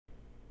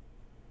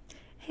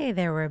Hey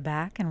there, we're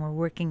back and we're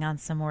working on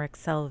some more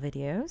Excel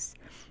videos.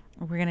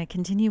 We're going to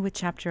continue with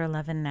chapter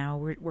 11 now.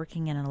 We're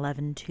working in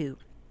 11.2. So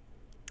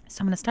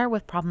I'm going to start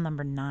with problem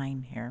number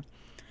 9 here.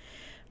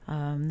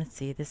 Let's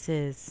see, this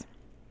is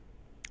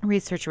a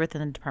researcher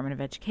within the Department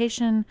of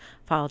Education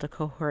followed a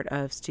cohort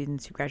of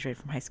students who graduated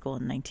from high school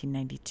in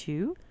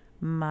 1992.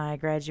 My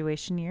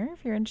graduation year,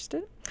 if you're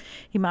interested.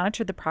 He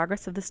monitored the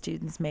progress of the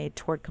students made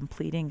toward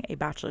completing a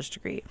bachelor's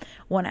degree.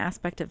 One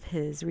aspect of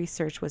his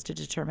research was to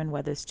determine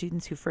whether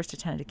students who first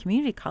attended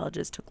community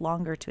colleges took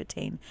longer to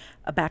attain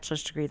a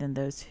bachelor's degree than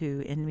those who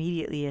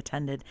immediately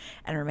attended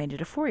and remained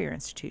at a four-year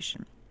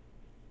institution.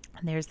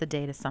 And there's the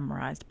data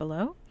summarized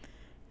below.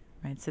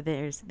 Right, so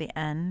there's the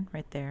N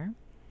right there.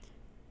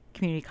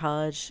 Community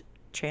college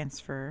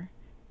transfer,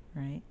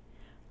 right?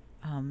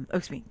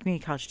 Community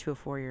college to a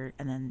four-year,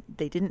 and then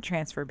they didn't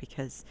transfer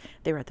because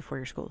they were at the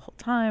four-year school the whole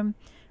time.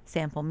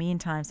 Sample mean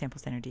time, sample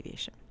standard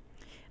deviation.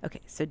 Okay,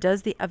 so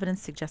does the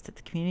evidence suggest that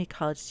the community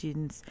college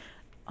students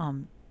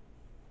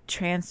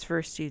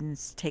transfer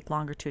students take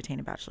longer to attain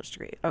a bachelor's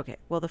degree? Okay,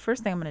 well, the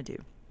first thing I'm going to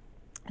do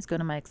is go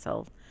to my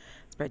Excel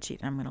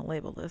spreadsheet, and I'm going to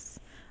label this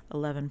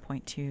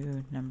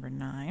 11.2 number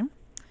 9.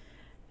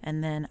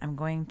 And then I'm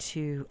going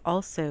to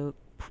also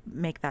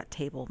make that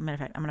table. Matter of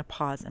fact, I'm going to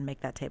pause and make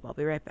that table. I'll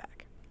be right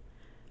back.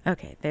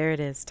 Okay, there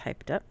it is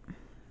typed up.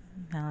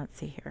 Now let's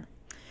see here.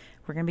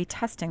 We're going to be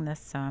testing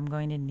this, so I'm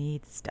going to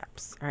need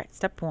steps. All right,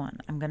 step 1,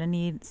 I'm going to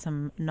need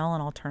some null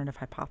and alternative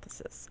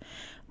hypothesis.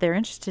 They're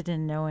interested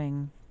in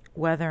knowing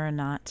whether or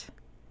not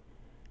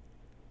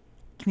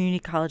community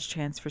college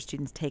transfer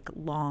students take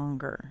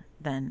longer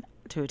than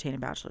to attain a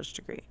bachelor's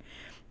degree.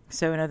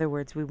 So in other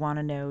words, we want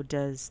to know,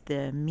 does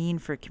the mean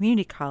for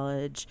community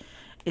college,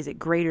 is it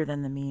greater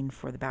than the mean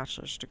for the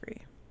bachelor's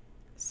degree?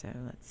 So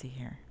let's see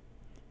here.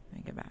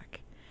 Let me go back.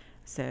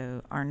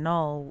 So our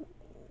null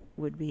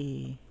would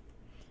be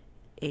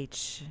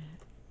H0.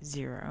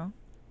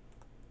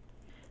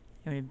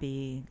 It would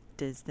be,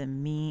 does the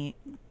mean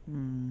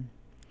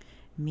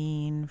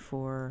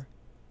for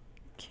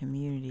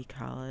community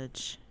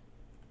college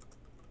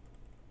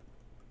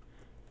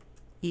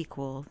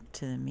equal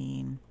to the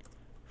mean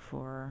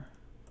for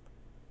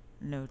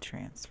no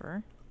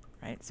transfer,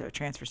 right? So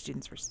transfer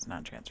students versus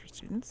non-transfer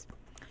students.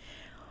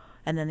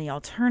 And then the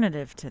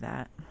alternative to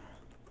that,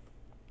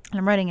 and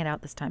I'm writing it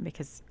out this time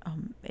because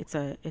it's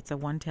a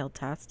one-tailed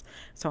test,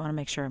 so I want to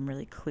make sure I'm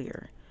really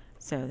clear.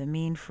 So the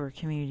mean for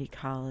community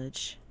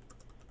college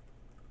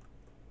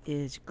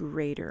is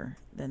greater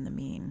than the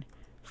mean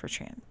for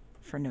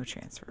no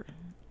transfer,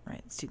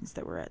 right? Students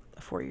that were at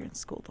a four-year in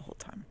school the whole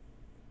time.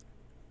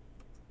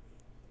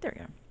 There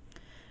we go.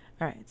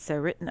 All right, so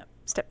written up.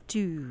 Step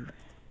 2,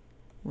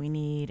 we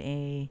need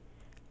a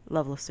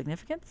level of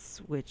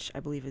significance, which I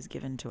believe is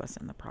given to us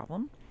in the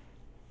problem.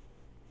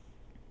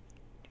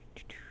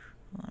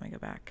 Let me go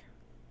back.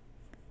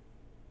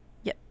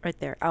 Yep, right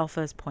there.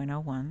 Alpha is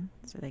 0.01,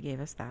 so they gave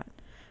us that.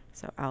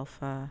 So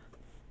alpha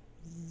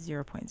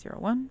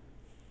 0.01.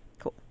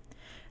 Cool.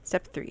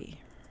 Step 3,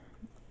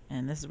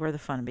 and this is where the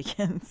fun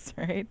begins,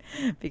 right?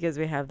 Because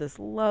we have this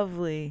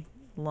lovely,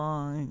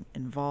 long,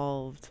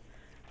 involved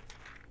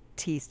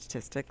T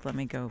statistic. Let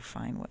me go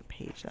find what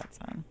page that's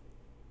on.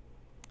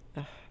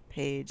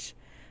 Page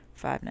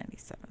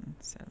 597.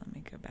 So let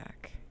me go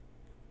back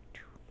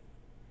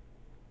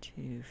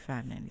to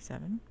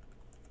 597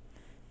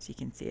 so you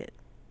can see it.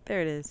 There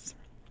it is.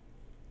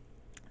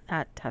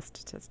 That test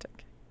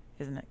statistic.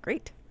 Isn't it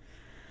great?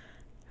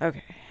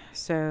 Okay,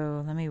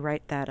 so let me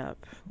write that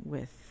up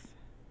with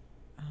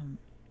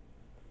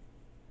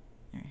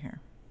right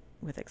here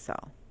with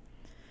Excel.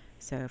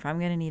 So if I'm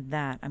going to need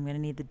that, I'm going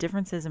to need the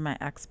differences in my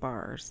X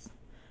bars.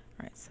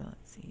 All right, so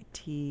let's see,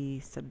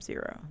 T sub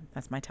 0.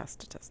 That's my test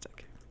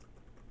statistic.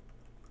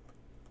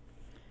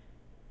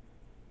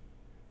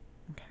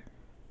 Okay.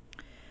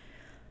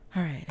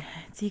 All right,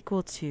 it's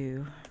equal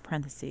to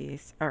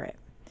parentheses. All right,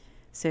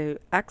 so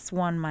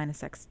x1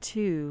 minus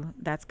x2,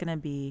 that's going to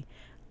be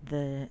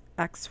the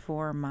x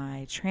for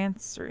my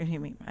transfer,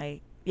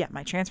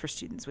 my transfer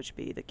students, which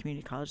would be the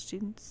community college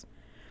students,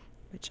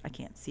 which I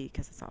can't see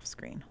because it's off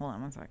screen. Hold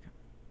on one second.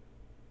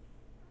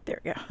 There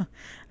we go.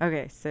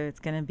 Okay, so it's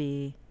going to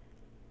be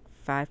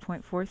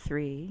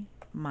 5.43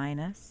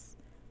 minus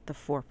the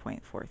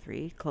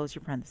 4.43, close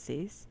your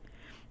parentheses.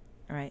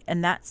 All right,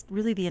 and that's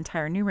really the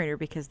entire numerator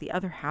because the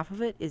other half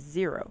of it is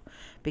 0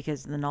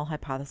 because the null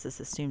hypothesis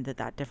assumed that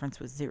that difference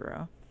was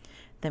 0.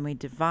 Then we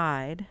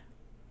divide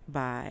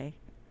by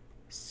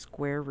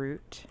square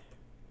root,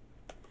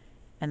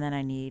 and then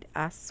I need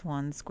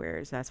S1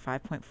 squared, so that's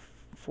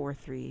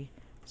 5.43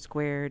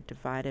 squared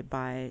divided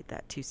by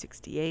that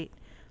 268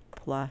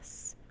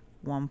 plus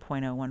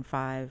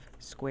 1.015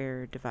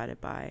 squared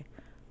divided by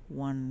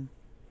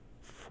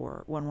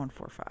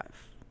 1145.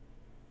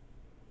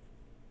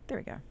 There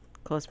we go.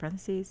 Close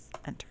parentheses,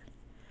 enter.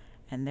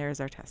 And there's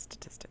our test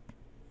statistic,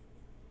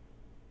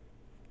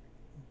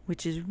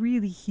 which is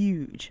really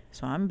huge.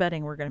 So I'm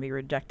betting we're going to be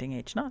rejecting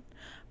H0,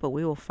 but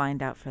we will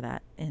find out for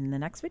that in the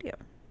next video.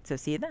 So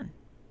see you then.